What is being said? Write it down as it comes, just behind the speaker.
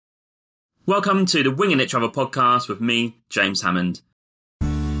Welcome to the Winging It Travel podcast with me, James Hammond.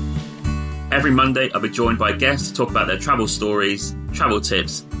 Every Monday, I'll be joined by guests to talk about their travel stories, travel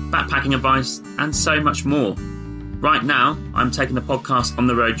tips, backpacking advice, and so much more. Right now, I'm taking the podcast on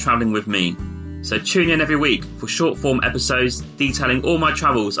the road travelling with me. So tune in every week for short-form episodes detailing all my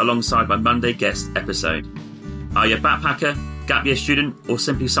travels alongside my Monday guest episode. Are you a backpacker, gap year student, or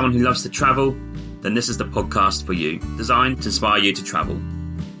simply someone who loves to travel? Then this is the podcast for you, designed to inspire you to travel.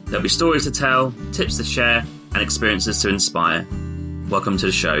 There'll be stories to tell, tips to share, and experiences to inspire. Welcome to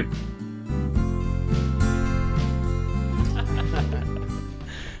the show.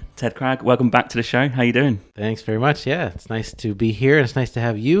 Ted Cragg, welcome back to the show. How you doing? Thanks very much. Yeah, it's nice to be here. It's nice to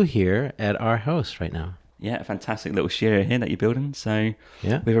have you here at our house right now. Yeah, a fantastic little share here that you're building. So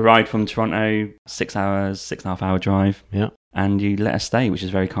yeah, we've arrived from Toronto, 6 hours, 6.5 hour drive. Yeah. And you let us stay, which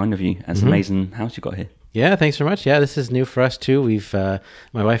is very kind of you. It's an amazing house you got here. Yeah, thanks very much. Yeah, this is new for us too. We've, my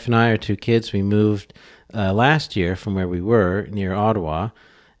wife and I, our two kids, we moved last year from where we were near Ottawa.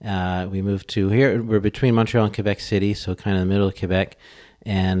 We moved to here. We're between Montreal and Quebec City, so kind of the middle of Quebec.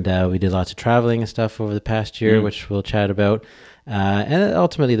 And we did lots of traveling and stuff over the past year, which we'll chat about. And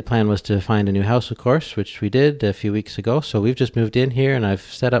ultimately the plan was to find a new house, of course, which we did a few weeks ago. So we've just moved in here and I've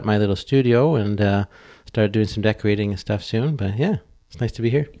set up my little studio and started doing some decorating and stuff soon. But yeah, it's nice to be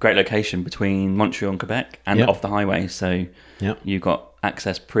here. Great location between Montreal and Quebec and off the highway. So you've got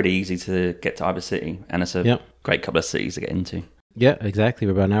access pretty easy to get to either city. And it's a great couple of cities to get into. Yeah, exactly.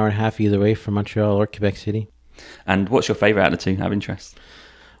 We're about an hour and a half either way from Montreal or Quebec City. And what's your favourite out of the two, out of interest?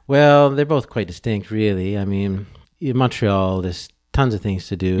 Well, they're both quite distinct, really. I mean, in Montreal, there's tons of things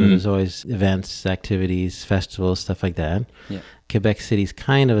to do. There's always events, activities, festivals, stuff like that. Yeah. Quebec City's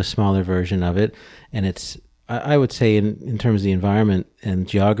kind of a smaller version of it. And it's, I would say, in terms of the environment and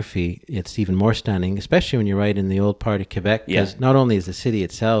geography, it's even more stunning, especially when you're right in the old part of Quebec. Because not only is the city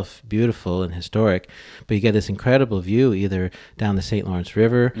itself beautiful and historic, but you get this incredible view either down the St. Lawrence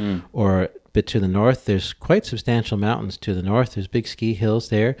River or bit to the north. There's quite substantial mountains to the north. There's big ski hills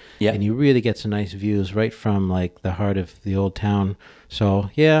there. Yeah. And you really get some nice views right from like the heart of the old town. So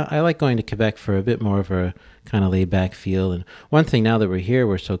yeah, I like going to Quebec for a bit more of a kind of laid back feel. And one thing now that we're here,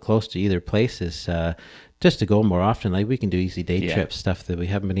 we're so close to either place is just to go more often. Like we can do easy day trips, stuff that we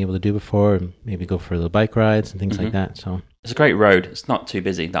haven't been able to do before, and maybe go for little bike rides and things like that. So it's a great road. It's not too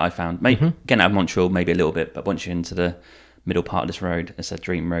busy that I found. Maybe getting out of Montreal, maybe a little bit, but once you're into the middle part of this road, it's a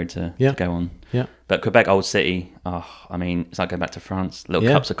dream road to go on. Yeah. But Quebec Old City, I mean, it's like going back to France. Little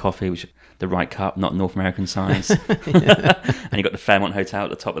cups of coffee, which the right cup, not North American size. And you got the Fairmont Hotel at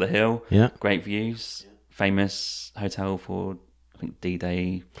the top of the hill. Yeah. Great views. Famous hotel for, I think,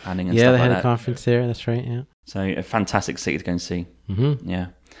 D-Day planning and stuff like that. Yeah, they had a conference there. That's right, yeah. So a fantastic city to go and see. Yeah.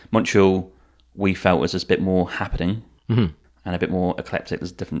 Montreal, we felt, was just a bit more happening. And a bit more eclectic.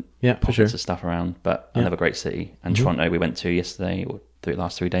 There's different pockets of stuff around, but another great city. And Toronto, we went to yesterday, or the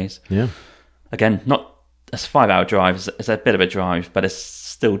last 3 days. Yeah. Again, not a 5-hour drive. It's a bit of a drive, but it's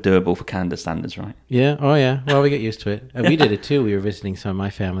still doable for Canada standards, right? Yeah. Oh, yeah. Well, we get used to it. We did it too. We were visiting some of my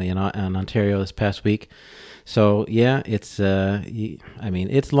family in Ontario this past week. So yeah, it's I mean,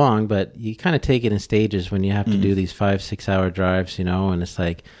 it's long, but you kind of take it in stages when you have to do these 5-6 hour drives, you know, and it's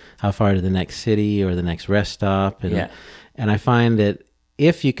like how far to the next city or the next rest stop. And I find that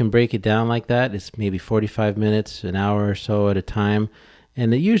if you can break it down like that, it's maybe 45 minutes, an hour or so at a time,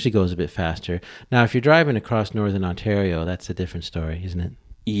 and it usually goes a bit faster. Now, if you're driving across northern Ontario, that's a different story, isn't it?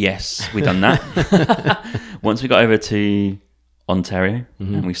 Yes, we've done that. Once we got over to Ontario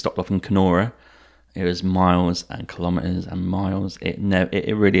and we stopped off in Kenora, it was miles and kilometres and miles.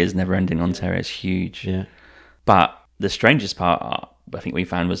 It really is never ending. Ontario is huge. Yeah. But the strangest part, I think we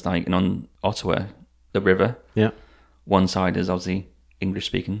found, was like in Ottawa, the river. Yeah. One side is obviously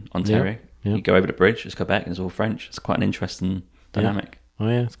English-speaking Ontario. Yeah. You go over the bridge, it's Quebec, it's all French. It's quite an interesting dynamic. Oh,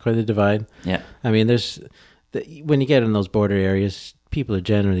 yeah, it's quite a divide. Yeah. I mean, when you get in those border areas, people are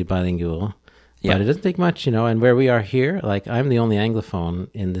generally bilingual. Yeah. But it doesn't take much, you know, and where we are here, like I'm the only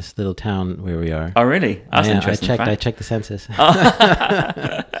Anglophone in this little town where we are. Oh, really? That's interesting. I checked the census.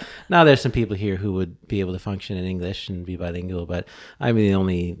 Now there's some people here who would be able to function in English and be bilingual, but I'm the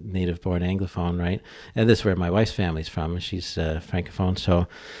only native-born Anglophone, right? And this is where my wife's family's from. She's Francophone, so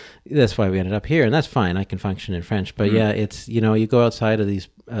that's why we ended up here, and that's fine. I can function in French, but yeah, it's, you know, you go outside of these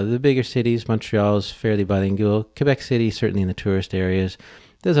the bigger cities. Montreal is fairly bilingual. Quebec City, certainly in the tourist areas.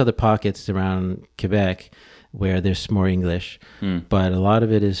 There's other pockets around Quebec where there's more English, but a lot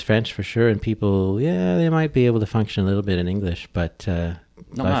of it is French for sure. And people, they might be able to function a little bit in English, but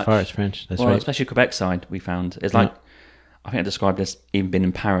by far it's French. That's right. Especially Quebec side, we found. It's like, I think I described this, even being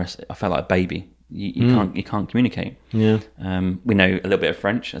in Paris, I felt like a baby. you can't communicate. Yeah. We know a little bit of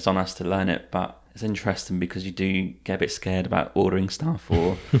French. It's on us to learn it, but it's interesting because you do get a bit scared about ordering stuff,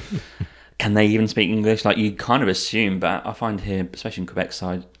 or can they even speak English? Like, you kind of assume, but I find here, especially in Quebec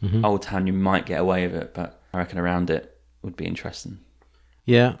side, Old Town, you might get away with it, but I reckon around it would be interesting.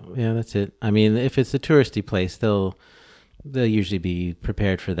 Yeah, that's it. I mean, if it's a touristy place, they'll usually be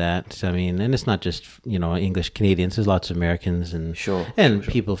prepared for that. I mean, and it's not just, English Canadians. There's lots of Americans and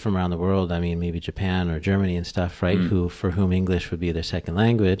people from around the world. I mean, maybe Japan or Germany and stuff, right? For whom English would be their second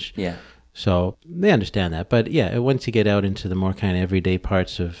language. Yeah. So they understand that. But yeah, once you get out into the more kind of everyday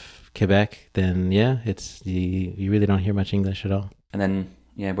parts of Quebec, then it's you really don't hear much English at all. And then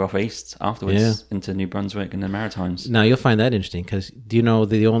we're off east afterwards into New Brunswick and the Maritimes. Now you'll find that interesting because do you know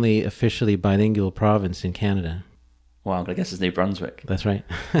the only officially bilingual province in Canada? Well, I guess it's New Brunswick. That's right.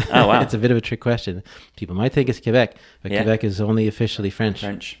 Oh, wow. It's a bit of a trick question. People might think it's Quebec, but Quebec is only officially French.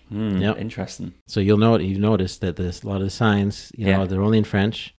 Yep. Interesting. So you've noticed that there's a lot of the signs, they're only in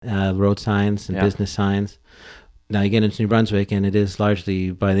French, road signs and business signs. Now you get into New Brunswick and it is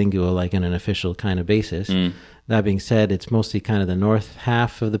largely bilingual, like on an official kind of basis. That being said, it's mostly kind of the north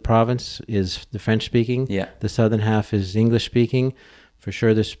half of the province is the French speaking. Yeah. The southern half is English speaking. For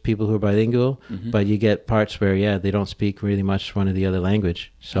sure, there's people who are bilingual, but you get parts where, they don't speak really much one or the other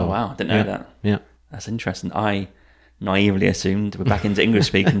language. So, oh, wow. I didn't know that. Yeah. That's interesting. I naively assumed we're back into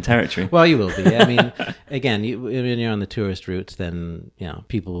English-speaking territory. Well, you will be. I mean, again, when you're on the tourist routes, then,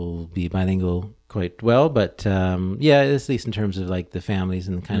 people will be bilingual quite well. But, at least in terms of, like, the families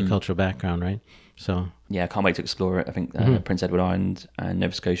and the kind of cultural background, right? So... Yeah, I can't wait to explore it. I think Prince Edward Island and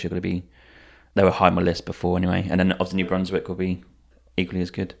Nova Scotia are going to be... They were high on my list before anyway. And then obviously New Brunswick will be equally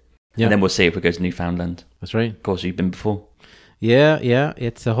as good. Yeah. And then we'll see if we go to Newfoundland. That's right. Of course, you've been before. Yeah.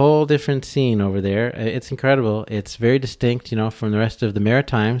 It's a whole different scene over there. It's incredible. It's very distinct, from the rest of the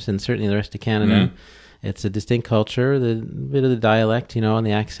Maritimes and certainly the rest of Canada. It's a distinct culture. The bit of the dialect, and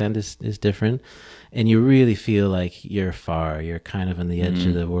the accent is different. And you really feel like you're far. You're kind of on the edge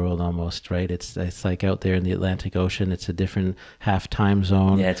of the world almost, right? It's like out there in the Atlantic Ocean. It's a different half time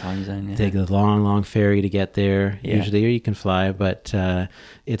zone. Yeah, time zone. Yeah. Take a long, long ferry to get there, usually, or you can fly. But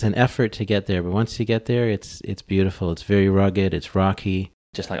it's an effort to get there. But once you get there, it's beautiful. It's very rugged. It's rocky.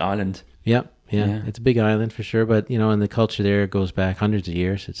 Just like Ireland. Yep. Yeah, it's a big island for sure. But, and the culture there goes back hundreds of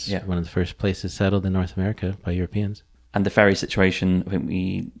years. It's one of the first places settled in North America by Europeans. And the ferry situation, I think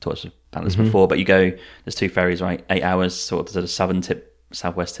we talked about this before, but there's two ferries, right? 8 hours, sort of the southern tip,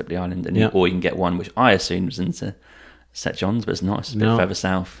 southwest tip of the island, and or you can get one, which I assumed was into St. John's, but it's not. It's a bit further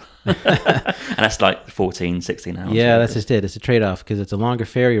south. And that's like 14, 16 hours. Yeah, that's just it. It's a trade-off because it's a longer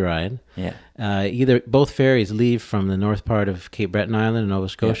ferry ride. Yeah. Both ferries leave from the north part of Cape Breton Island in Nova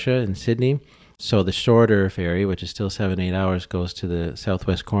Scotia and Sydney. So the shorter ferry, which is still 7-8 hours, goes to the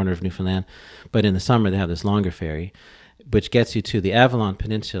southwest corner of Newfoundland. But in the summer, they have this longer ferry, which gets you to the Avalon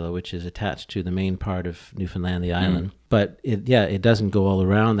Peninsula, which is attached to the main part of Newfoundland, the island. But it doesn't go all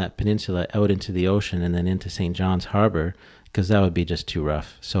around that peninsula out into the ocean and then into St. John's Harbor, because that would be just too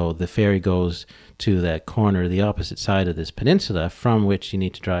rough. So the ferry goes to that corner, the opposite side of this peninsula, from which you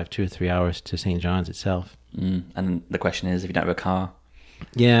need to drive 2 or 3 hours to St. John's itself. And the question is, if you don't have a car...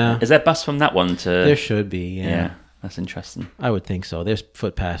 Yeah. Is there a bus from that one to... There should be, Yeah, that's interesting. I would think so. There's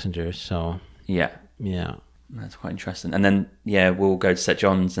foot passengers, so... Yeah. Yeah. That's quite interesting. And then, we'll go to St.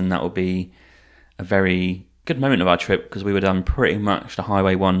 John's, and that will be a very good moment of our trip, because we were done pretty much the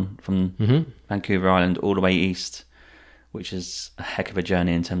Highway 1 from Vancouver Island all the way east, which is a heck of a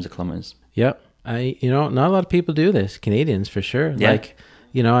journey in terms of kilometers. Yep. Not a lot of people do this. Canadians, for sure. Yeah.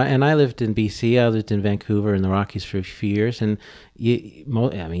 And I lived in BC. I lived in Vancouver in the Rockies for a few years, and you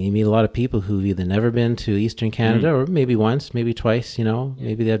meet a lot of people who've either never been to Eastern Canada or maybe once, maybe twice.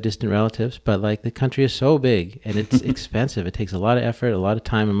 Maybe they have distant relatives. But like the country is so big and it's expensive. It takes a lot of effort, a lot of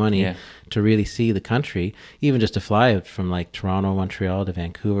time and money to really see the country. Even just to fly from like Toronto, Montreal to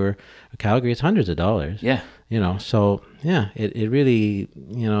Vancouver or Calgary, it's hundreds of dollars. Yeah. It really,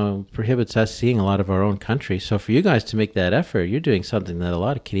 prohibits us seeing a lot of our own country. So for you guys to make that effort, you're doing something that a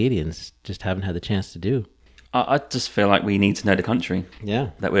lot of Canadians just haven't had the chance to do. I just feel like we need to know the country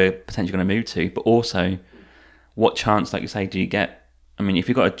that we're potentially going to move to, but also what chance, like you say, do you get? I mean, if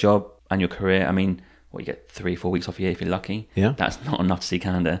you've got a job and your career, you get 3-4 weeks off a year if you're lucky. Yeah. That's not enough to see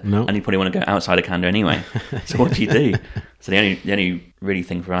Canada. No. And you probably want to go outside of Canada anyway. So what do you do? So the only really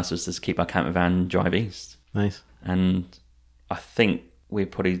thing for us was just keep our camper van and drive east. Nice. And I think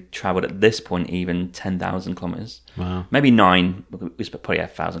we've probably travelled at this point even 10,000 kilometres. Maybe Maybe 9. We probably have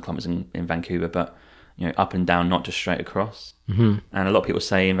 1,000 kilometres in Vancouver, but up and down, not just straight across. And a lot of people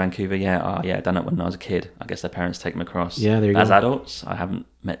say in Vancouver, I done it when I was a kid. I guess their parents take them across. Yeah, there you As go. adults, I haven't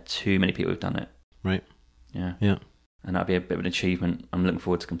met too many people who've done it. Right. Yeah. Yeah. And that'd be a bit of an achievement. I'm looking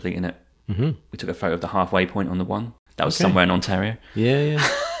forward to completing it. Mm-hmm. We took a photo of the halfway point on the one. That was Okay. somewhere in Ontario. Yeah, yeah.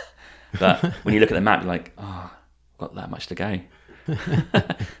 But when you look at the map, you're like, oh, I've got that much to go.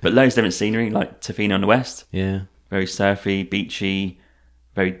 But loads of different scenery, like Tofino on the west. Yeah. Very surfy, beachy,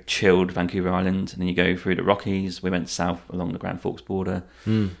 very chilled Vancouver Island. And then you go through the Rockies. We went south along the Grand Forks border.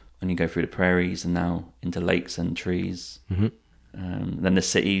 And you go through the prairies and now into lakes and trees. Mm-hmm. Then the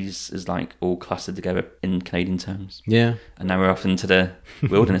cities is like all clustered together in Canadian terms. Yeah. And now we're off into the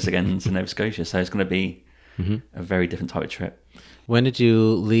wilderness again, to Nova Scotia. So it's going to be a very different type of trip. When did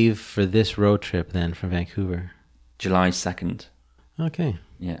you leave for this road trip then from Vancouver? July 2nd. Okay.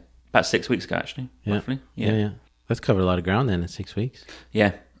 Yeah. About 6 weeks ago, actually, Yeah. roughly. Yeah. That's covered a lot of ground then in 6 weeks.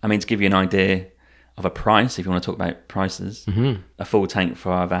 Yeah. I mean, to give you an idea of a price, if you want to talk about prices, a full tank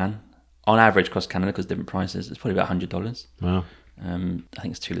for our van, on average across Canada, because different prices, it's probably about $100. Wow. I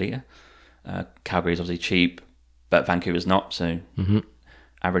think it's 2 litre. Calgary's obviously cheap, but Vancouver's not. So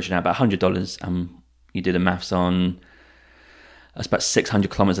averaging out about $100. You do the maths on, that's about 600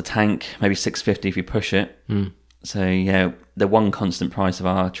 kilometres a tank, maybe 650 if you push it. So yeah, the one constant price of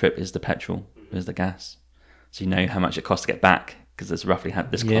our trip is the petrol, is the gas. So you know how much it costs to get back, because there's roughly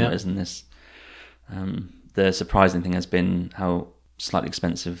this kilometres in this. The surprising thing has been how slightly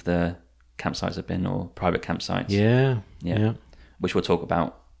expensive the campsites have been, or private campsites. Yeah. Which we'll talk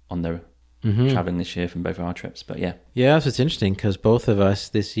about on the traveling this year from both of our trips. But yeah. Yeah, so it's interesting because both of us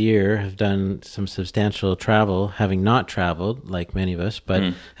this year have done some substantial travel, having not traveled like many of us,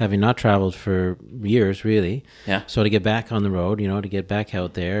 but having not traveled for years, really. Yeah. So to get back on the road, to get back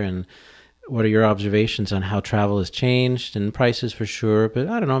out there. And what are your observations on how travel has changed, and prices for sure, but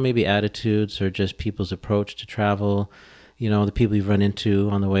I don't know, maybe attitudes or just people's approach to travel, the people you've run into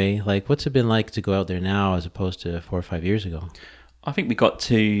on the way. Like, what's it been like to go out there now as opposed to 4 or 5 years ago? I think we got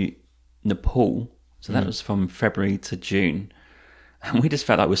to Nepal, so that was from February to June, and we just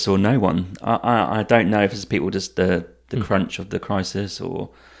felt like we saw no one. I don't know if it's people just the crunch of the crisis,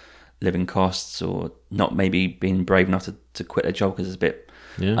 or living costs, or not maybe being brave enough to quit their job because it's a bit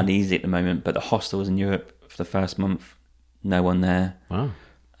uneasy at the moment. But the hostels in Europe for the first month, no one there. Wow.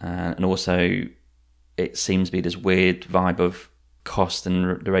 And also it seems to be this weird vibe of cost,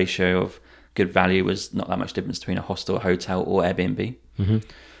 and the ratio of good value was not that much difference between a hostel, a hotel, or Airbnb.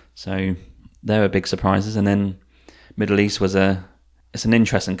 So there were big surprises. And then Middle East it's an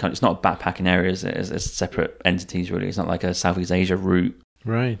interesting country. It's not backpacking areas. It's separate entities, really. It's not like a Southeast Asia route.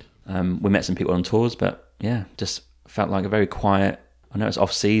 Right. We met some people on tours, but yeah, just felt like a very quiet. I know it's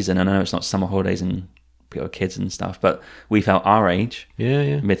off season, and I know it's not summer holidays and people with kids and stuff, but we felt our age,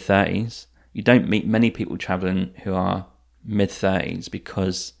 mid-30s. You don't meet many people traveling who are mid-30s,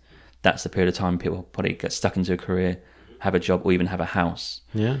 because that's the period of time people probably get stuck into a career, have a job, or even have a house.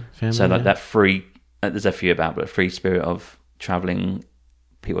 Yeah, family. So like that free, there's a few about, but a free spirit of traveling,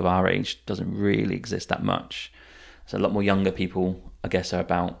 people of our age doesn't really exist that much. So a lot more younger people, I guess, are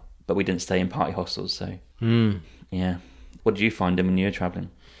about, but we didn't stay in party hostels. So yeah. What did you find when you were traveling?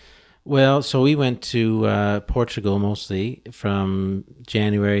 Well, so we went to Portugal mostly from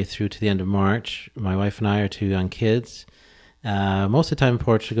January through to the end of March. My wife and I are 2 young kids. Most of the time in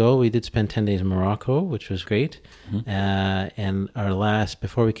Portugal. We did spend 10 days in Morocco, which was great. And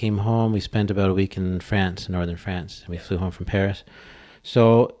before we came home, we spent about a week in France, in northern France. We flew home from Paris.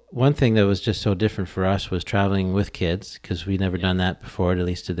 So one thing that was just so different for us was traveling with kids, because we'd never done that before, at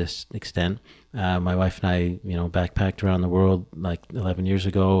least to this extent. My wife and I, backpacked around the world like 11 years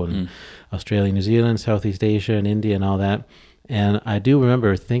ago, and Australia, New Zealand, Southeast Asia, and India, and all that. And I do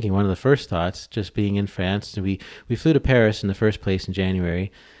remember thinking, one of the first thoughts, just being in France, we flew to Paris in the first place in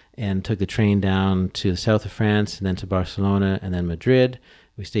January, and took the train down to the south of France, and then to Barcelona, and then Madrid.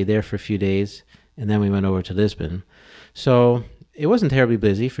 We stayed there for a few days, and then we went over to Lisbon. So it wasn't terribly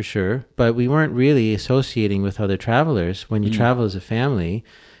busy, for sure, but we weren't really associating with other travelers. When you travel as a family,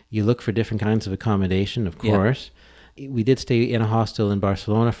 you look for different kinds of accommodation, of course. Yeah. We did stay in a hostel in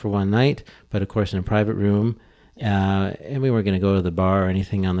Barcelona for one night, but of course in a private room. And we weren't going to go to the bar or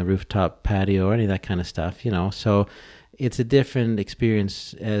anything on the rooftop patio or any of that kind of stuff, So it's a different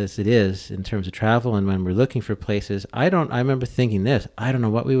experience as it is in terms of travel. And when we're looking for places, I remember thinking this, I don't know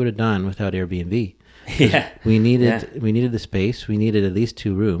what we would have done without Airbnb. Yeah. We needed the space. We needed at least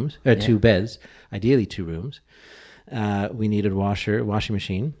 2 rooms, or 2 beds, ideally 2 rooms. We needed a washing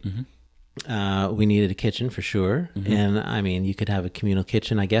machine. We needed a kitchen for sure. And I mean, you could have a communal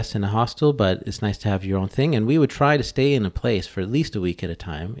kitchen, I guess, in a hostel, but it's nice to have your own thing. And we would try to stay in a place for at least a week at a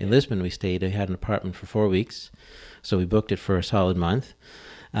time. In Lisbon, we had an apartment for 4 weeks. So we booked it for a solid month.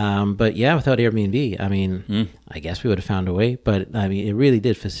 But yeah, without Airbnb, I mean, I guess we would have found a way. But I mean, it really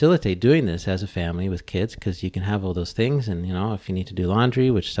did facilitate doing this as a family with kids, because you can have all those things. And, you know, if you need to do laundry,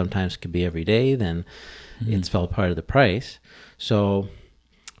 which sometimes could be every day, then it's all part of the price. So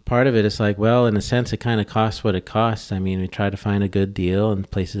part of it is like, well, in a sense, it kind of costs what it costs. I mean, we tried to find a good deal in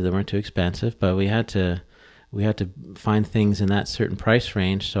places that weren't too expensive, but we had to find things in that certain price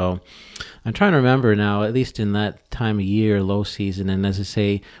range. So I'm trying to remember now, at least in that time of year, low season, and as I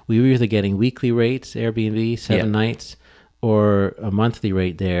say, we were either getting weekly rates, Airbnb, 7 nights, or a monthly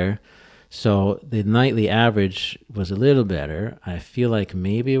rate there. So the nightly average was a little better. I feel like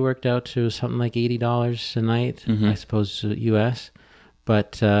maybe it worked out to something like $80 a night, I suppose, US.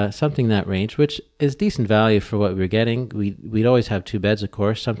 But something in that range, which is decent value for what we were getting. We'd always have 2 beds, of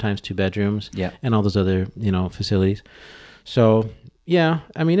course, sometimes 2 bedrooms, and all those other, you know, facilities. So yeah,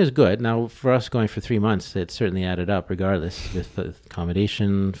 I mean, it's good. Now for us going for 3 months, it certainly added up. Regardless, with the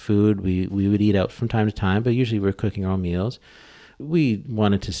accommodation, food, we would eat out from time to time, but usually we're cooking our own meals. We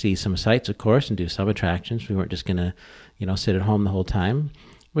wanted to see some sights, of course, and do some attractions. We weren't just gonna, you know, sit at home the whole time.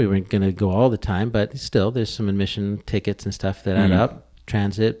 We weren't gonna go all the time, but still, there's some admission tickets and stuff that add up.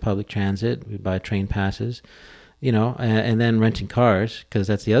 Transit, public transit, we buy train passes, you know, and then renting cars, because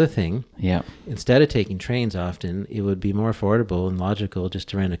that's the other thing. Yeah. Instead of taking trains often, it would be more affordable and logical just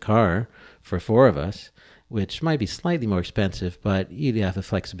to rent a car for 4 of us, which might be slightly more expensive, but you'd have the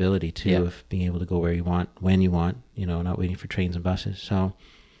flexibility too of being able to go where you want, when you want, you know, not waiting for trains and buses. So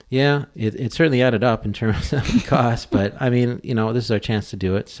yeah, it certainly added up in terms of the cost, but I mean, you know, this is our chance to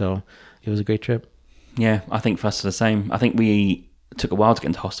do it. So it was a great trip. Yeah, I think for us, the same. I think we took a while to get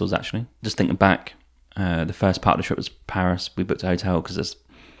into hostels, actually. Just thinking back, the first part of the trip was Paris. We booked a hotel because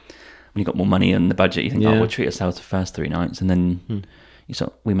when you got more money in the budget, you think, we'll treat ourselves the first 3 nights. And then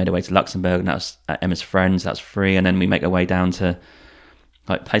we made our way to Luxembourg, and that was at Emma's friends. That's free. And then we make our way down to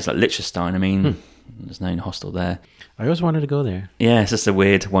like places like Liechtenstein. I mean, there's no hostel there. I always wanted to go there. Yeah, it's just a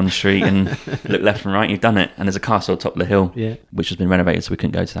weird one street, and look left and right, you've done it. And there's a castle atop the hill, which has been renovated, so we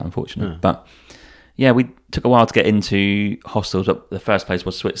couldn't go to that, unfortunately. But yeah, we took a while to get into hostels. The first place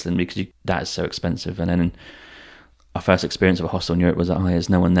was Switzerland, because that is so expensive. And then our first experience of a hostel in Europe was that, there's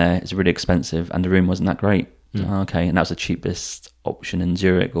no one there. It's really expensive, and the room wasn't that great. So, okay, and that was the cheapest option in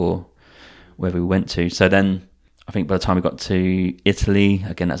Zurich or wherever we went to. So then I think by the time we got to Italy,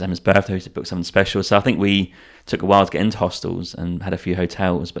 again, that's Emma's birthday, to book something special. So I think we took a while to get into hostels and had a few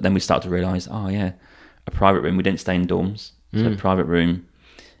hotels. But then we started to realise, a private room. We didn't stay in dorms. So a private room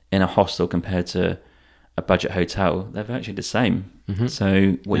in a hostel compared to a budget hotel, they're virtually the same.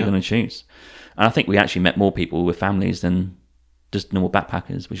 So what are you going to choose? And I think we actually met more people with families than just normal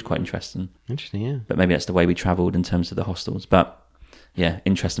backpackers, which is quite interesting. Interesting, yeah. But maybe that's the way we travelled in terms of the hostels. But yeah,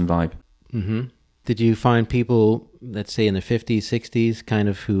 interesting vibe. Did you find people, let's say in their 50s, 60s, kind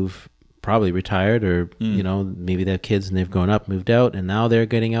of who've probably retired, or, you know, maybe they have kids and they've grown up, moved out, and now they're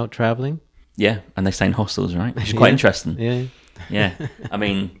getting out traveling? Yeah, and they stay in hostels, right? Which is quite interesting. Yeah. I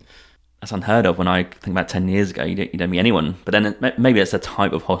mean, that's unheard of. When I think about 10 years ago, you don't meet anyone. But then maybe it's the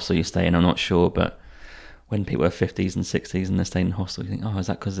type of hostel you stay in, I'm not sure. But when people are 50s and 60s and they're staying in hostels, you think, is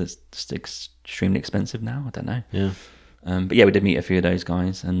that because it's just extremely expensive now? I don't know. Yeah. But yeah, we did meet a few of those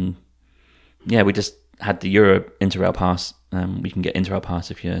guys. And yeah, we just had the Europe Interrail pass. We can get Interrail pass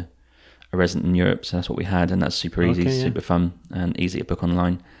if you're a resident in Europe. So that's what we had. And that's super easy, super fun, and easy to book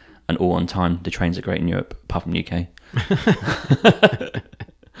online. And all on time. The trains are great in Europe, apart from the UK.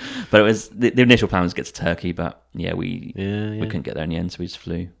 But it was the initial plan was to get to Turkey, but yeah, we couldn't get there in the end, so we just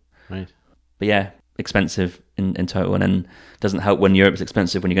flew. Right. But yeah, expensive in total, and then doesn't help when Europe is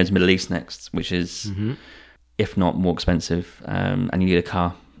expensive when you go to the Middle East next, which is, if not more expensive, and you need a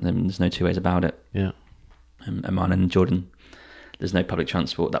car. Then there's no 2 ways about it. Yeah. Oman and Jordan, there's no public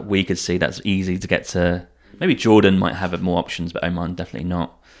transport that we could see that's easy to get to. Maybe Jordan might have more options, but Oman definitely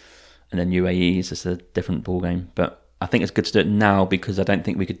not. And then UAE is just a different ballgame. But I think it's good to do it now, because I don't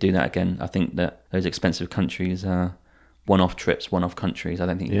think we could do that again. I think that those expensive countries are one-off trips, one-off countries. I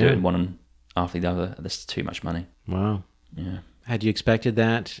don't think you can do it one after the other. There's too much money. Wow. Yeah. Had you expected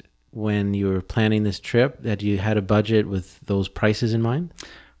that when you were planning this trip, that you had a budget with those prices in mind?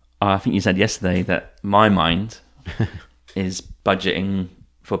 I think you said yesterday that my mind is budgeting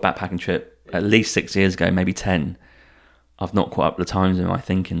for a backpacking trip at least 6 years ago, maybe 10. I've not caught up with the times in my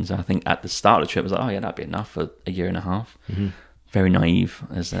thinking. So I think at the start of the trip, I was like, that'd be enough for a year and a half. Very naive,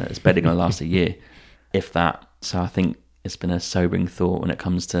 as better going to last a year, if that. So I think it's been a sobering thought when it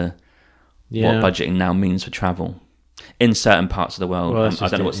comes to what budgeting now means for travel in certain parts of the world. Well, I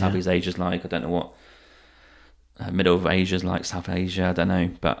don't know what Southeast Asia's like. I don't know what middle of Asia's like, South Asia. I don't know.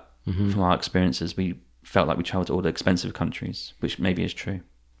 But from our experiences, we felt like we travelled to all the expensive countries, which maybe is true.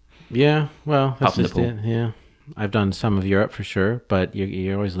 Yeah, well, that's Up in just Nepal. it. Yeah, I've done some of Europe for sure, but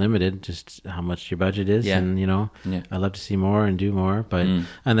you're always limited just how much your budget is, Yeah. and Yeah. I'd love to see more and do more, but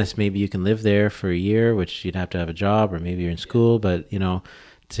unless maybe you can live there for a year, which you'd have to have a job, or maybe you're in school, but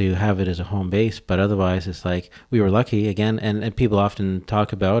to have it as a home base. But otherwise, it's like we were lucky again, and people often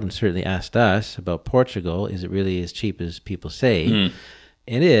talk about and certainly asked us about Portugal. Is it really as cheap as people say?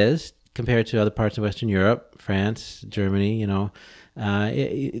 It is compared to other parts of Western Europe, France, Germany. Your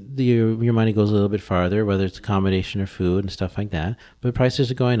money goes a little bit farther, whether it's accommodation or food and stuff like that. But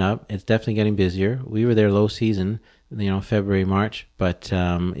prices are going up. It's definitely getting busier. We were there low season, February, March, but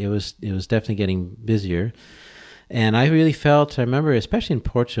it was definitely getting busier. And I really felt, I remember, especially in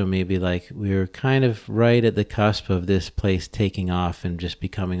Porto, maybe like we were kind of right at the cusp of this place taking off and just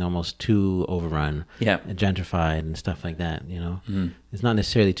becoming almost too overrun, and gentrified and stuff like that. It's not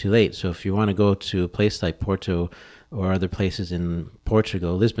necessarily too late. So if you want to go to a place like Porto or other places in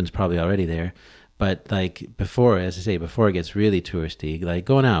Portugal, Lisbon's probably already there. But like before, as I say, before it gets really touristy, like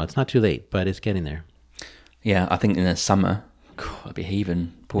go now. It's not too late, but it's getting there. Yeah, I think in the summer, it'd be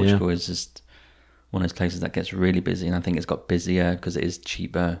heaving. Portugal is just one of those places that gets really busy, and I think it's got busier because it is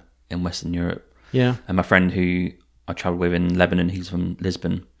cheaper in Western Europe. Yeah. And my friend who I travelled with in Lebanon, he's from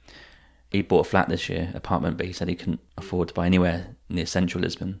Lisbon, he bought a flat this year, apartment, but he said he couldn't afford to buy anywhere near central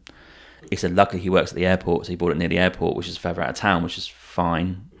Lisbon. He said luckily he works at the airport, so he bought it near the airport, which is further out of town, which is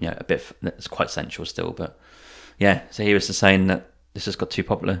fine. It's quite central still, but yeah. So he was just saying that this just got too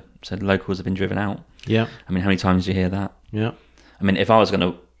popular, so the locals have been driven out. Yeah. I mean, how many times do you hear that? Yeah. I mean, if I was going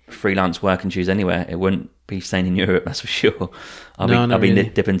to freelance work and choose anywhere, it wouldn't be staying in Europe, that's for sure. I'll be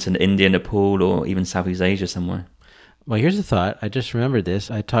dipping to India, Nepal, or even Southeast Asia somewhere. Well, here's a thought. I just remembered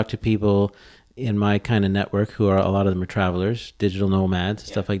this. I talked to people in my kind of network who are, a lot of them are travelers, digital nomads,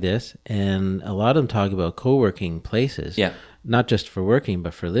 stuff like this, and a lot of them talk about co-working places. Yeah. Not just for working,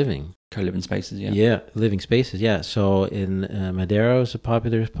 but for living. Co-living spaces, yeah. Yeah, living spaces, yeah. So in Madeira is a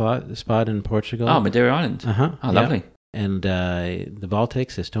popular spot in Portugal. Oh, Madeira Island. Uh-huh. Oh, lovely. Yeah. And the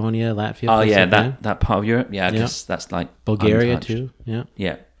Baltics, Estonia, Latvia. Oh, yeah, that part of Europe. Yeah, I guess that's like Bulgaria untouched. too. Yeah.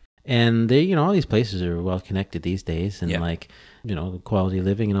 Yeah. And they, all these places are well connected these days, and the quality of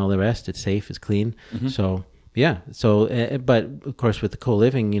living and all the rest. It's safe, it's clean. Mm-hmm. So yeah. So, but of course, with the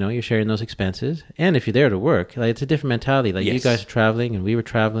co-living, you're sharing those expenses, and if you're there to work, like it's a different mentality. Like you guys are traveling, and we were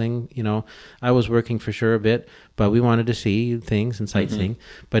traveling. I was working for sure a bit, but we wanted to see things and sightseeing.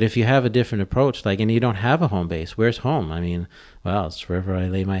 Mm-hmm. But if you have a different approach, and you don't have a home base, where's home? I mean, well, it's wherever I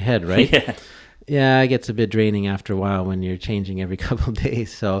lay my head, right? Yeah. Yeah, it gets a bit draining after a while when you're changing every couple of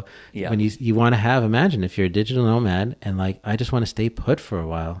days. So when you want to imagine if you're a digital nomad and I just want to stay put for a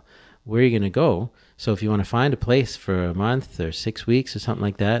while, where are you going to go? So if you want to find a place for a month or 6 weeks or something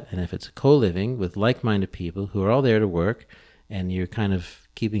like that, and if it's a co-living with like-minded people who are all there to work, and you're kind of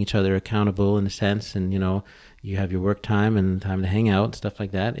keeping each other accountable in a sense, and you have your work time and time to hang out and stuff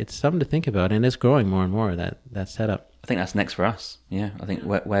like that, it's something to think about, and it's growing more and more, that setup. I think that's next for us. Yeah, I think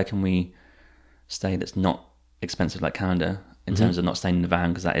where can we stay that's not expensive like Canada in terms of not staying in the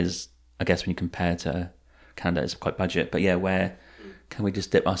van, because that is, I guess, when you compare to Canada, it's quite budget. But yeah, where can we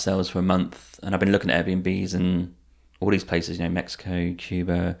just dip ourselves for a month? And I've been looking at Airbnbs and all these places, Mexico,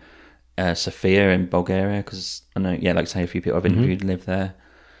 Cuba, Sofia in Bulgaria, because I know, like say a few people I've interviewed live there,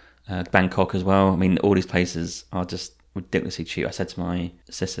 Bangkok as well. I mean, all these places are just ridiculously cheap. I said to my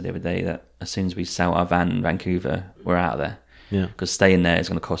sister the other day that as soon as we sell our van in Vancouver, we're out of there. Yeah, because staying there is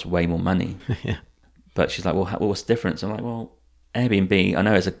going to cost way more money. Yeah, but she's like, well, what's the difference? I'm like, well, Airbnb, I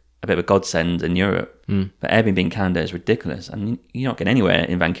know it's a bit of a godsend in Europe, but Airbnb in Canada is ridiculous, and you're not getting anywhere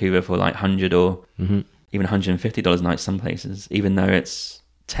in Vancouver for like $100 or even $150 a night some places, even though it's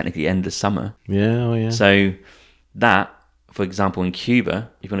technically end of summer. Yeah, oh yeah. So that, for example, in Cuba,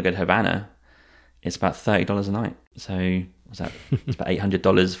 if you want to go to Havana, it's about $30 a night. So what's that? It's about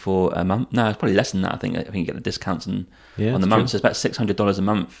 $800 for a month. No, it's probably less than that. I think you get the discounts on the month. So it's about $600 a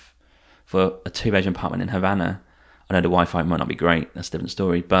month for a 2-bedroom apartment in Havana. I know the Wi-Fi might not be great. That's a different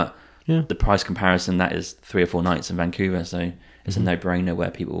story. But the price comparison, that is 3 or 4 nights in Vancouver. So it's a no-brainer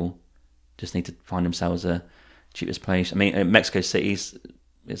where people just need to find themselves a cheapest place. I mean, Mexico City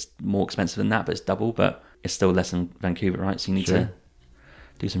is more expensive than that, but it's double. But it's still less than Vancouver, right? So you need to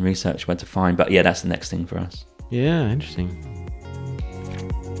do some research where to find. But yeah, that's the next thing for us. Yeah, interesting.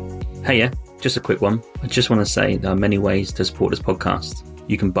 Hey, yeah, just a quick one. I just want to say there are many ways to support this podcast.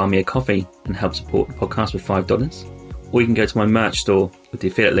 You can buy me a coffee and help support the podcast with $5. Or you can go to my merch store with the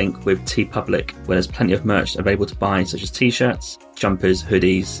affiliate link with TeePublic, where there's plenty of merch available to buy, such as t-shirts, jumpers,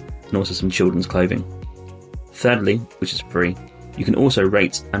 hoodies, and also some children's clothing. Thirdly, which is free, you can also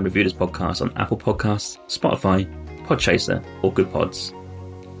rate and review this podcast on Apple Podcasts, Spotify, Podchaser, or Good Pods.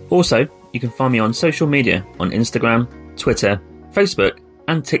 Also, you can find me on social media on Instagram, Twitter, Facebook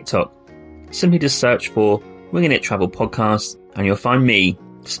and TikTok. Simply just search for Winging It Travel Podcast and you'll find me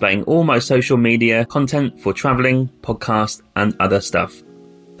displaying all my social media content for travelling, podcast and other stuff.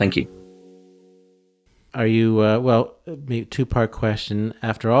 Thank you. Are you, maybe two-part question.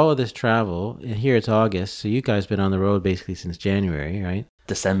 After all of this travel, and here it's August, so you guys been on the road basically since January, right?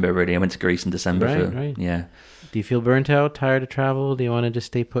 December, really. I went to Greece in December. Right. Yeah. Do you feel burnt out, tired of travel? Do you want to just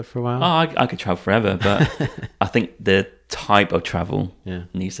stay put for a while? Oh, I could travel forever, but I think the type of travel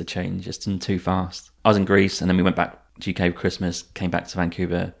needs to change. It's too fast. I was in Greece and then we went back to UK for Christmas, came back to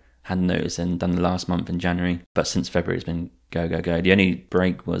Vancouver, had notice and done the last month in January. But since February, it's been go. The only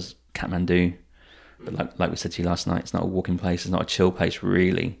break was Kathmandu. But like we said to you last night, it's not a walking place. It's not a chill place,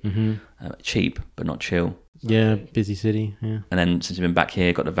 really. Mm-hmm. Cheap, but not chill. Yeah, busy city. Yeah. And then since we've been back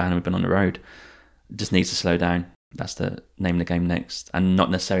here, got the van and we've been on the road, just needs to slow down. That's the name of the game next. And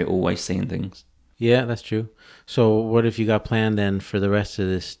not necessarily always seeing things. Yeah, that's true. So what have you got planned then for the rest of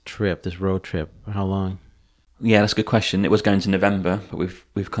this trip, this road trip? How long? Yeah, that's a good question. It was going to November, but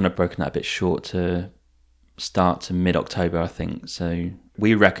we've kind of broken that a bit short to start to mid-October, I think. So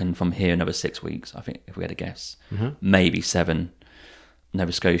we reckon from here another 6 weeks, I think, if we had a guess. Mm-hmm. Maybe 7.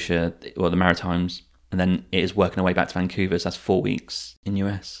 Nova Scotia, or the Maritimes. And then it is working our way back to Vancouver, so that's 4 weeks in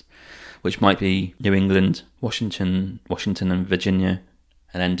US, which might be New England, Washington and Virginia,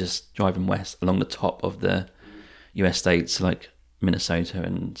 and then just driving west along the top of the US states, like Minnesota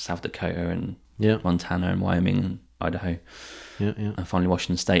and South Dakota and Montana and Wyoming and Idaho. Yeah. And finally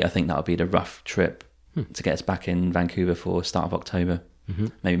Washington State. I think that'll be the rough trip to get us back in Vancouver for start of October,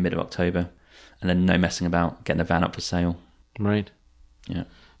 maybe mid of October, and then no messing about, getting the van up for sale. Right. Yeah.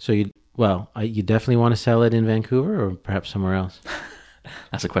 So you definitely want to sell it in Vancouver or perhaps somewhere else?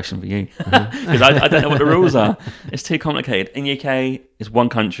 That's a question for you. Because I don't know what the rules are. It's too complicated. In UK, it's one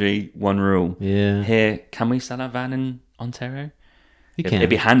country, one rule. Yeah. Here, can we sell our van in Ontario? You can. It'd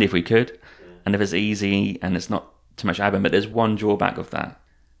be handy if we could. And if it's easy and it's not too much admin, but there's one drawback of that.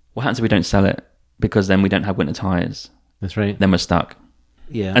 What happens if we don't sell it? Because then we don't have winter tyres. That's right. Then we're stuck.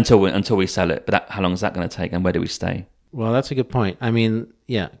 Yeah. Until we sell it. But how long is that going to take and where do we stay? Well, that's a good point. I mean,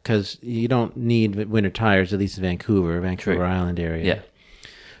 yeah, because you don't need winter tires, at least in Vancouver True. Island area. Yeah.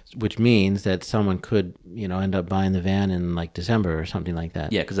 Which means that someone could, end up buying the van in like December or something like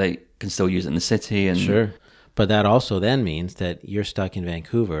that. Yeah, because they can still use it in the city. And Sure. But that also then means that you're stuck in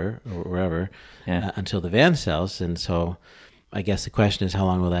Vancouver or wherever until the van sells. And so I guess the question is, how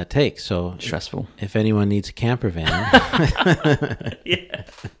long will that take? So stressful. If anyone needs a camper van. Yeah.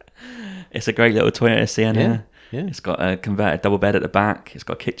 It's a great little Toyota Sienna. Yeah. It's got a converted double bed at the back. It's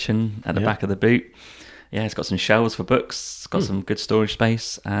got a kitchen at the back of the boot. Yeah, it's got some shelves for books. It's got some good storage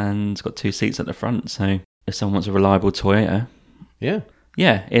space, and it's got 2 seats at the front. So if someone wants a reliable Toyota,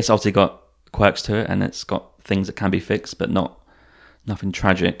 it's obviously got quirks to it, and it's got things that can be fixed, but nothing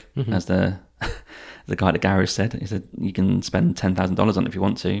tragic. As the guy at the garage said, he said you can spend $10,000 on it if you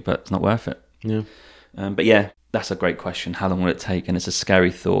want to, but it's not worth it. Yeah. But yeah, that's a great question. How long will it take? And it's a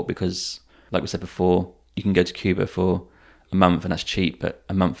scary thought because, like we said before, you can go to Cuba for a month and that's cheap, but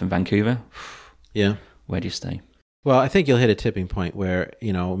a month in Vancouver, where do you stay? Well, I think you'll hit a tipping point where,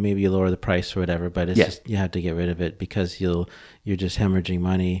 maybe you lower the price or whatever, but it's just, you have to get rid of it because you're just hemorrhaging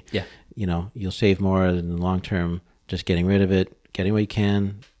money. Yeah. You'll save more in the long term just getting rid of it, getting what you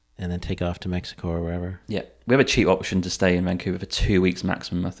can, and then take off to Mexico or wherever. Yeah. We have a cheap option to stay in Vancouver for 2 weeks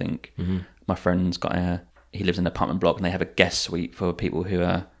maximum, I think. Mm-hmm. My friend's he lives in an apartment block and they have a guest suite for people who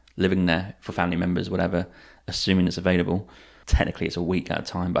are living there, for family members, whatever, assuming it's available. Technically it's a week at a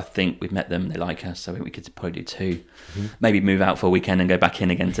time, but I think we've met them, they like us, so we could probably do 2. Maybe move out for a weekend and go back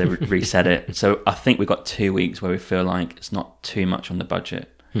in again to reset it. So I think we've got 2 weeks where we feel like it's not too much on the budget,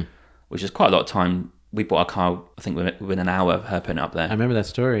 which is quite a lot of time. We bought our car, I think, within an hour of her putting it up there. I remember that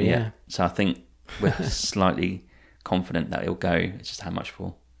story, yeah. So I think we're slightly confident that it'll go. It's just how much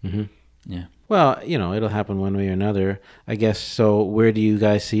for. Mm-hmm. Yeah. Well, it'll happen one way or another, I guess. So where do you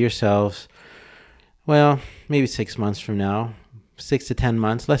guys see yourselves? Well, maybe 6 months from now, 6 to 10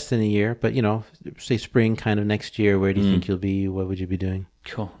 months, less than a year. But, say spring kind of next year, where do you think you'll be? What would you be doing?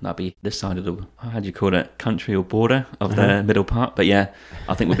 Cool. That'd be this side of the, how do you call it, country or border of the middle part. But yeah,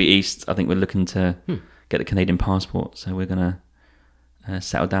 I think we'll be east. I think we're looking to get a Canadian passport. So we're going to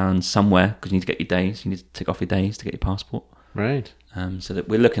settle down somewhere because you need to get your days. You need to tick off your days to get your passport. Right. So that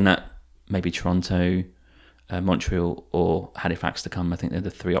we're looking at maybe Toronto, Montreal or Halifax to come. I think they're the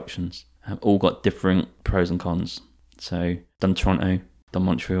 3 options. All got different pros and cons. So done Toronto, done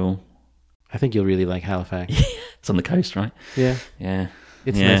Montreal. I think you'll really like Halifax. It's on the coast, right? Yeah. Yeah.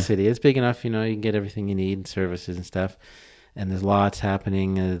 It's a nice city. It's big enough, you can get everything you need, services and stuff. and there's lots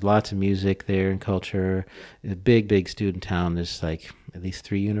happening. Lots of music there and culture. A big student town. There's like at least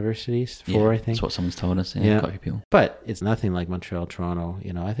 3 universities, 4 I think. That's what someone's told us. Yeah, quite a few people. But it's nothing like Montreal, Toronto.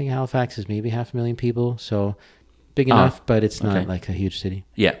 You know, I think Halifax is maybe 500,000 people, so big enough, but it's not like a huge city.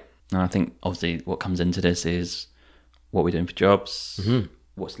 Yeah, and I think obviously what comes into this is what we're doing for jobs.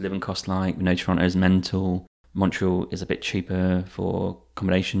 What's the living cost like? We know Toronto is mental. Montreal is a bit cheaper for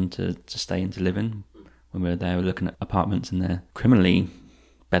accommodation to stay and to live in. When we were there, we were looking at apartments and they're criminally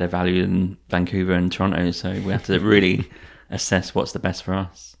better value than Vancouver and Toronto. So we have to really assess what's the best for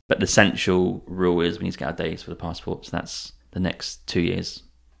us. But the essential rule is we need to get our days for the passport. So that's the next 2 years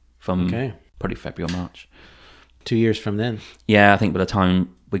from probably February or March. 2 years from then? Yeah, I think by the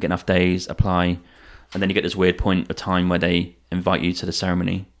time we get enough days, apply, and then you get this weird point of time where they invite you to the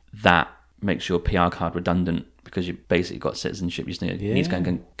ceremony. That makes your PR card redundant because you've basically got citizenship. You just need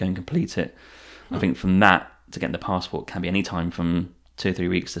to go and complete it. I think from that to getting the passport can be any time from 2 or 3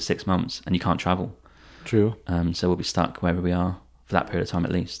 weeks to 6 months, and you can't travel. True. So we'll be stuck wherever we are for that period of time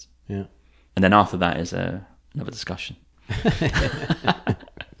at least. Yeah. And then after that is another discussion.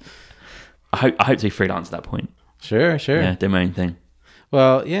 I hope to be freelance at that point. Sure. Yeah, do my own thing.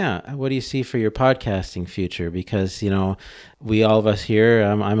 Well, yeah. What do you see for your podcasting future? Because, you know, we all of us here,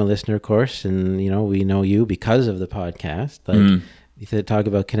 I'm a listener, of course, and, you know, we know you because of the podcast. Like, you talk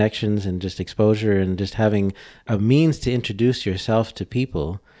about connections and just exposure and just having a means to introduce yourself to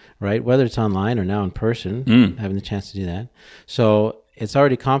people, right? Whether it's online or now in person, having the chance to do that. So it's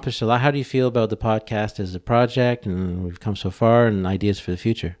already accomplished a lot. How do you feel about the podcast as a project, and we've come so far, and ideas for the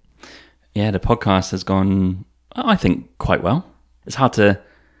future? Yeah, the podcast has gone, I think, quite well. It's hard to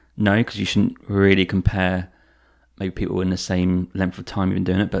know because you shouldn't really compare maybe people in the same length of time you've been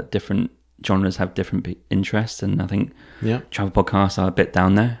doing it, but different genres have different interests, and I think travel podcasts are a bit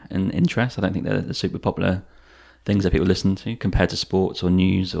down there in interest. I don't think they're the super popular things that people listen to compared to sports or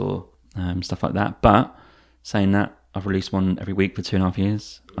news or stuff like that. But saying that, I've released one every week for 2.5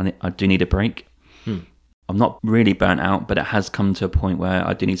 years. I do need a break. I'm not really burnt out, but it has come to a point where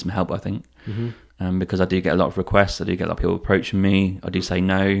I do need some help, I think. Because I do get a lot of requests. I do get a lot of people approaching me. I do say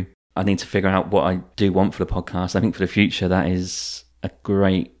no. I need to figure out what I do want for the podcast. I think for the future, that is a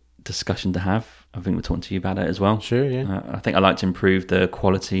great discussion to have. I think we're talking to you about it as well. Sure, yeah. I think I'd like to improve the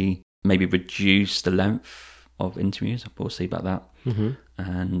quality, maybe reduce the length of interviews. We'll see about that.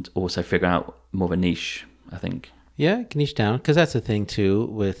 And also figure out more of a niche, I think. Yeah, niche down. Because that's the thing, too,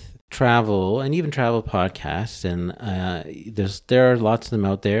 with travel and even travel podcasts, and there are lots of them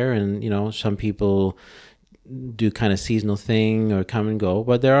out there, and you know, some people do kind of seasonal thing or come and go,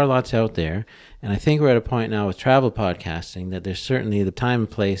 but there are lots out there. And I think we're at a point now with travel podcasting that there's certainly the time and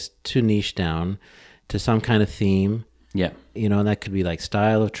place to niche down to some kind of theme. Yeah, you know, and that could be like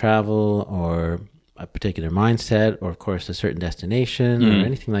style of travel or a particular mindset, or of course a certain destination or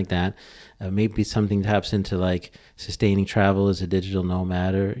anything like that. Maybe something taps into like sustaining travel as a digital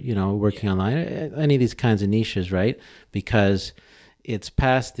nomad, or, you know, working online, any of these kinds of niches, right? Because it's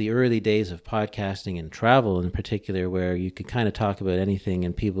past the early days of podcasting and travel in particular, where you could kind of talk about anything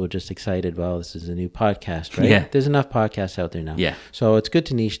and people are just excited, well, this is a new podcast, right? Yeah. There's enough podcasts out there now. Yeah. So it's good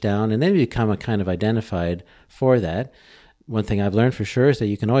to niche down, and then you become a kind of identified for that. One thing I've learned for sure is that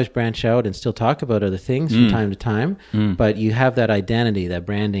you can always branch out and still talk about other things from time to time, but you have that identity, that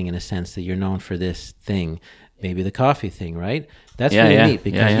branding, in a sense that you're known for this thing, maybe the coffee thing, right? That's really neat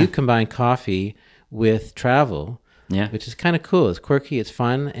because you combine coffee with travel, which is kind of cool. It's quirky, it's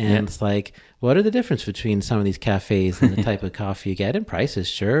fun, and it's like, what are the difference between some of these cafes and the type of coffee you get, and prices,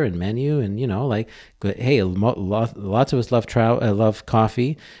 sure, and menu, and, you know, like, hey, lots of us love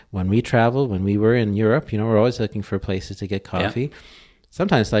coffee. When we travel, when we were in Europe, you know, we're always looking for places to get coffee.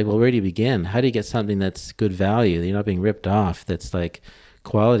 Sometimes it's like, well, where do you begin? How do you get something that's good value, that you're not being ripped off, that's like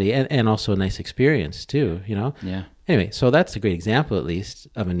quality, and also a nice experience too, you know? Yeah. Anyway, so that's a great example, at least,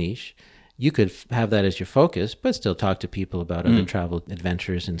 of a niche. You could have that as your focus, but still talk to people about other travel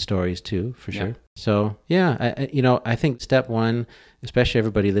adventures and stories too, for sure. So yeah, I think step one, especially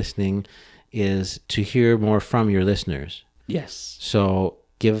everybody listening, is to hear more from your listeners. Yes. So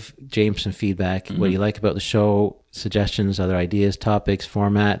give James some feedback, what you like about the show, suggestions, other ideas, topics,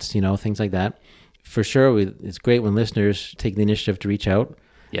 formats, you know, things like that. For sure, it's great when listeners take the initiative to reach out.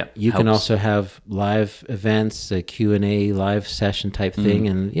 Yeah, you can also have live events, a Q&A live session type thing,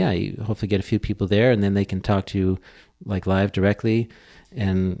 and you hopefully get a few people there, and then they can talk to you like live directly,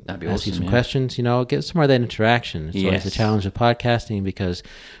 and That'd be ask you awesome, some questions, get some more of that interaction. It's always Yes. the challenge of podcasting because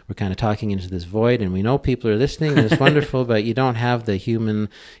we're kind of talking into this void and we know people are listening and it's wonderful, but you don't have the human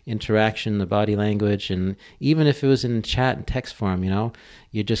interaction, the body language. And even if it was in chat and text form,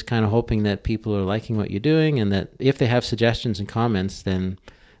 you're just kind of hoping that people are liking what you're doing and that if they have suggestions and comments, then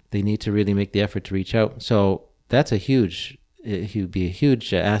they need to really make the effort to reach out. So that's it would be a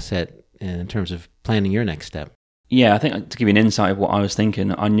huge asset in terms of planning your next step. Yeah, I think to give you an insight of what I was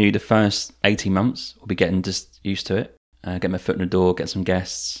thinking, I knew the first 18 months would be getting just used to it, get my foot in the door, get some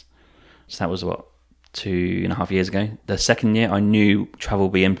guests. So that was 2.5 years ago. The second year, I knew travel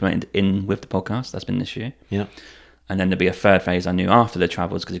would be implemented in with the podcast. That's been this year. Yeah. And then there'd be a third phase I knew after the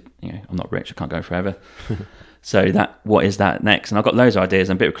travels because I'm not rich, I can't go forever. So what is that next? And I've got loads of ideas.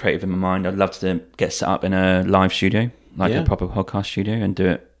 I'm a bit creative in my mind. I'd love to get set up in a live studio, like a proper podcast studio, and do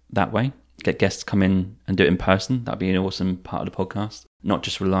it that way. Get guests to come in and do it in person. That'd be an awesome part of the podcast. Not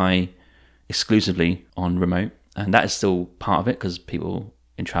just rely exclusively on remote. And that is still part of it because people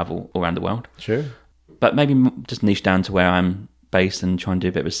in travel all around the world. Sure. But maybe just niche down to where I'm based and try and do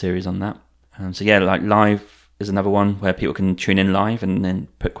a bit of a series on that. So yeah, like live is another one where people can tune in live and then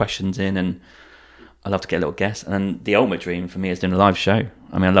put questions in, and I love to get a little guest. And then the ultimate dream for me is doing a live show.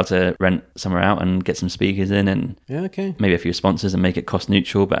 I mean, I'd love to rent somewhere out and get some speakers in and maybe a few sponsors and make it cost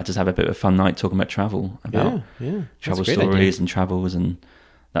neutral, but just have a bit of a fun night talking about travel, about travel stories and travels. And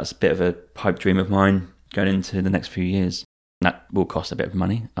that's a bit of a pipe dream of mine going into the next few years. That will cost a bit of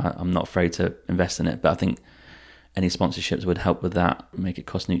money. I'm not afraid to invest in it, but I think any sponsorships would help with that, make it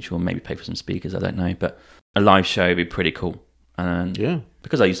cost neutral, maybe pay for some speakers, I don't know. But a live show would be pretty cool. And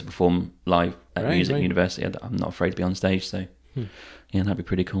because I used to perform live at music university, I'm not afraid to be on stage. So that'd be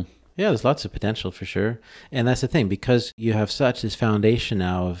pretty cool. Yeah, there's lots of potential for sure. And that's the thing, because you have such this foundation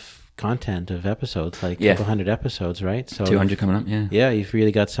now of content, of episodes, like a couple hundred episodes, right? So 200 coming up, Yeah, you've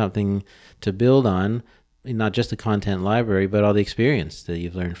really got something to build on, not just the content library, but all the experience that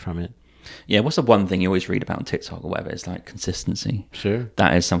you've learned from it. Yeah, what's the one thing you always read about on TikTok or whatever? It's like consistency. Sure.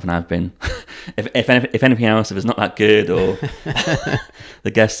 That That is something I've been... if anything else, if it's not that good or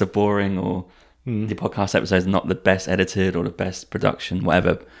the guests are boring or the podcast episodes are not the best edited or the best production,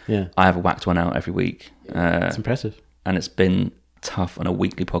 whatever, I have whacked one out every week. It's impressive. And it's been tough on a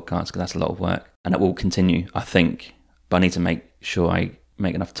weekly podcast because that's a lot of work. And it will continue, I think. But I need to make sure I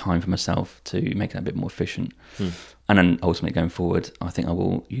make enough time for myself to make it a bit more efficient. And then ultimately going forward, I think I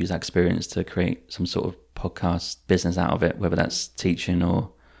will use that experience to create some sort of podcast business out of it, whether that's teaching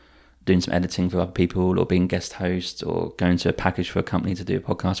or doing some editing for other people or being guest host or going to a package for a company to do a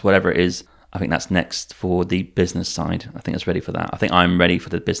podcast, whatever it is. I think that's next for the business side. I think it's ready for that. I think I'm ready for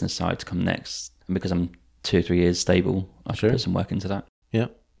the business side to come next. And because I'm 2 or 3 years stable, I should put some work into that. Yeah.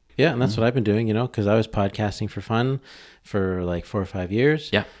 Yeah, and that's what I've been doing, because I was podcasting for fun for like 4 or 5 years.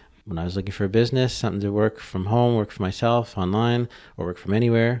 Yeah. When I was looking for a business, something to work from home, work for myself online, or work from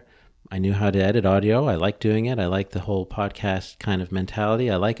anywhere, I knew how to edit audio. I like doing it. I like the whole podcast kind of mentality.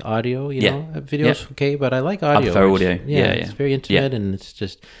 I like audio, video's okay, but I like audio. I prefer audio. It's very intimate, and it's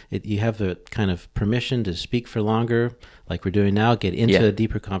just, you have the kind of permission to speak for longer, like we're doing now, get into a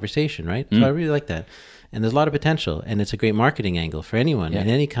deeper conversation, right? So I really like that. And there's a lot of potential, and it's a great marketing angle for anyone in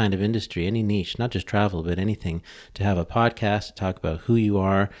any kind of industry, any niche, not just travel, but anything, to have a podcast to talk about who you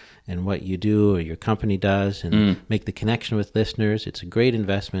are and what you do or your company does, and make the connection with listeners. It's a great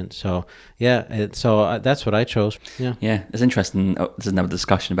investment. So, that's what I chose. Yeah. Yeah, it's interesting. There's another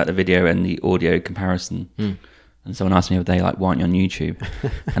discussion about the video and the audio comparison. And someone asked me the other day, like, why aren't you on YouTube?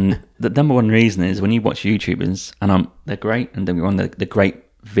 And the number one reason is when you watch YouTubers, and they're great, and then we're on the great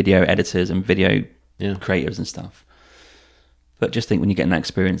video editors and video creatives and stuff. But just think, when you get in that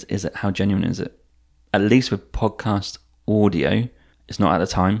experience, how genuine is it? At least with podcast audio, it's not at the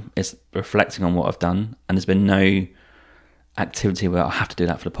time. It's reflecting on what I've done, and there's been no activity where I have to do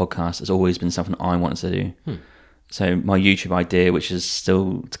that for the podcast. It's always been something I wanted to do. So my YouTube idea, which is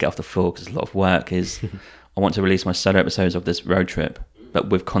still to get off the floor because it's a lot of work, is I want to release my solo episodes of this road trip, but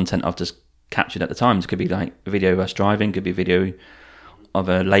with content I've just captured at the time. It could be like a video of us driving, could be a video of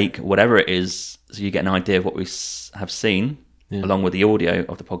a lake, whatever it is, so you get an idea of what we have seen along with the audio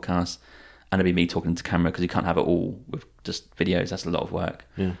of the podcast, and it'll be me talking to camera, because you can't have it all with just videos. That's a lot of work.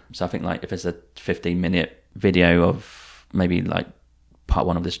 So I think, like, if it's a 15-minute video of maybe like part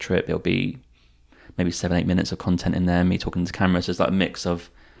 1 of this trip, it'll be maybe 7-8 minutes of content in there, me talking to camera. So it's like a mix of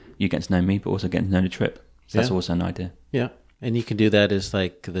you getting to know me, but also getting to know the trip. So that's also an idea. Yeah. And you can do that as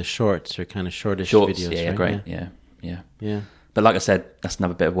like the shorts, or kind of shortish videos. Yeah, right? Great. Yeah. But like I said, that's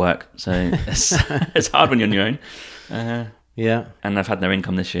another bit of work. So it's hard when you're on your own. And I've had no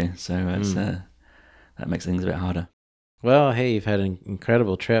income this year, so that makes things a bit harder. Well, hey, you've had an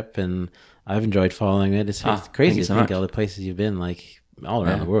incredible trip, and I've enjoyed following it. It's crazy to think all the places you've been, like all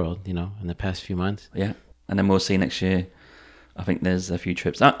around the world, in the past few months. Yeah, and then we'll see next year. I think there's a few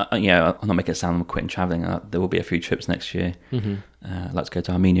trips. I'm not making it sound I'm quitting traveling. There will be a few trips next year. Mm-hmm. I'd like to go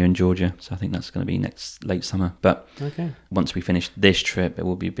to Armenia and Georgia, so I think that's going to be next late summer. But once we finish this trip, it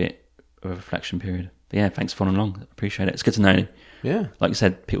will be a bit of a reflection period. But yeah, thanks for following along. Appreciate it. It's good to know. Yeah, like you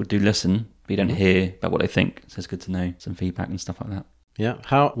said, people do listen, but you don't hear about what they think. So it's good to know some feedback and stuff like that. Yeah.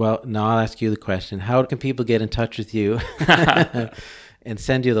 Now I'll ask you the question. How can people get in touch with you and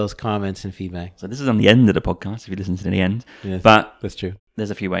send you those comments and feedback? So this is on the end of the podcast, if you listen to the end. Yes, but that's true. There's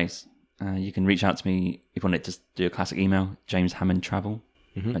a few ways. You can reach out to me if you want to just do a classic email,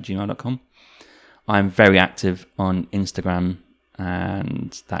 jameshammondtravel@gmail.com. I'm very active on Instagram,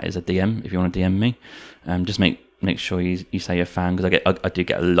 and that is a DM if you want to DM me. Just make sure you say you're a fan, because I do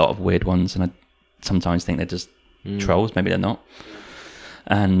get a lot of weird ones, and I sometimes think they're just trolls. Maybe they're not.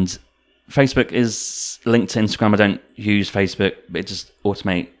 And Facebook is linked to Instagram. I don't use Facebook, but it just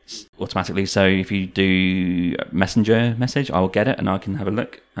automates automatically. So if you do a messenger message, I'll get it and I can have a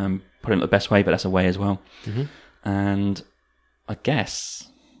look. Put it in the best way, but that's a way as well. Mm-hmm. And I guess,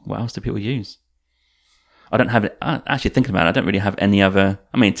 what else do people use? I don't have it. Actually, thinking about it, I don't really have any other.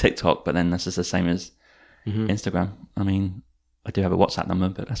 I mean, TikTok, but then that's just the same as Instagram. I mean, I do have a WhatsApp number,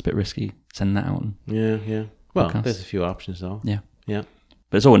 but that's a bit risky sending that out. Yeah. Well, there's a few options though. Yeah.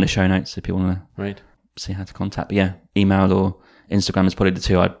 But it's all in the show notes if people want to see how to contact. But yeah, email or Instagram is probably the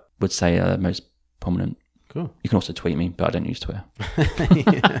two I would say are most prominent. Cool. You can also tweet me, but I don't use Twitter.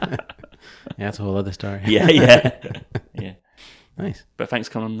 Yeah, that's a whole other story. Yeah. Nice. But thanks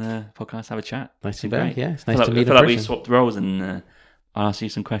for coming on the podcast, have a chat. Nice to be back. Yeah, it's nice to meet you. I feel like we swapped roles and I asked you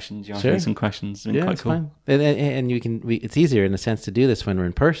some questions. You asked me some questions. It's been quite cool. Fine. And it's easier in a sense to do this when we're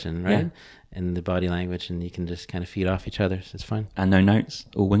in person, right? Yeah. And the body language, and you can just kind of feed off each other. So it's fun. And no notes,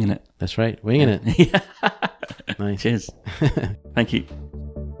 all winging it. That's right, winging it. Yeah. Nice. Cheers. Thank you.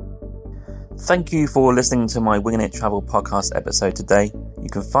 Thank you for listening to my Winging It Travel podcast episode today. You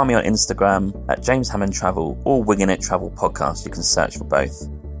can find me on Instagram at James Hammond Travel or Winging It Travel Podcast. You can search for both.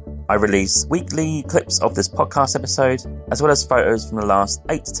 I release weekly clips of this podcast episode, as well as photos from the last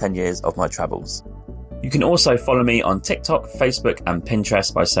 8 to 10 years of my travels. You can also follow me on TikTok, Facebook and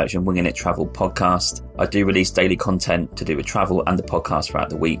Pinterest by searching Winging It Travel Podcast. I do release daily content to do with travel and the podcast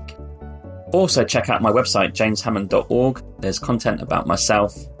throughout the week. Also check out my website, jameshammond.org. There's content about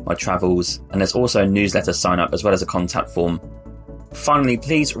myself, my travels, and there's also a newsletter sign up as well as a contact form. Finally,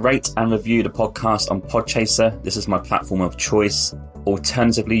 please rate and review the podcast on Podchaser. This is my platform of choice.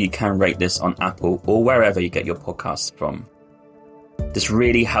 Alternatively, you can rate this on Apple or wherever you get your podcasts from. This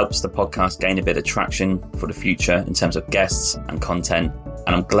really helps the podcast gain a bit of traction for the future in terms of guests and content.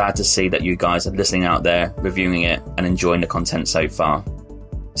 And I'm glad to see that you guys are listening out there, reviewing it and enjoying the content so far.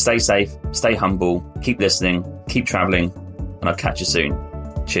 Stay safe, stay humble, keep listening, keep traveling, and I'll catch you soon.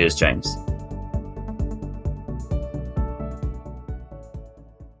 Cheers, James.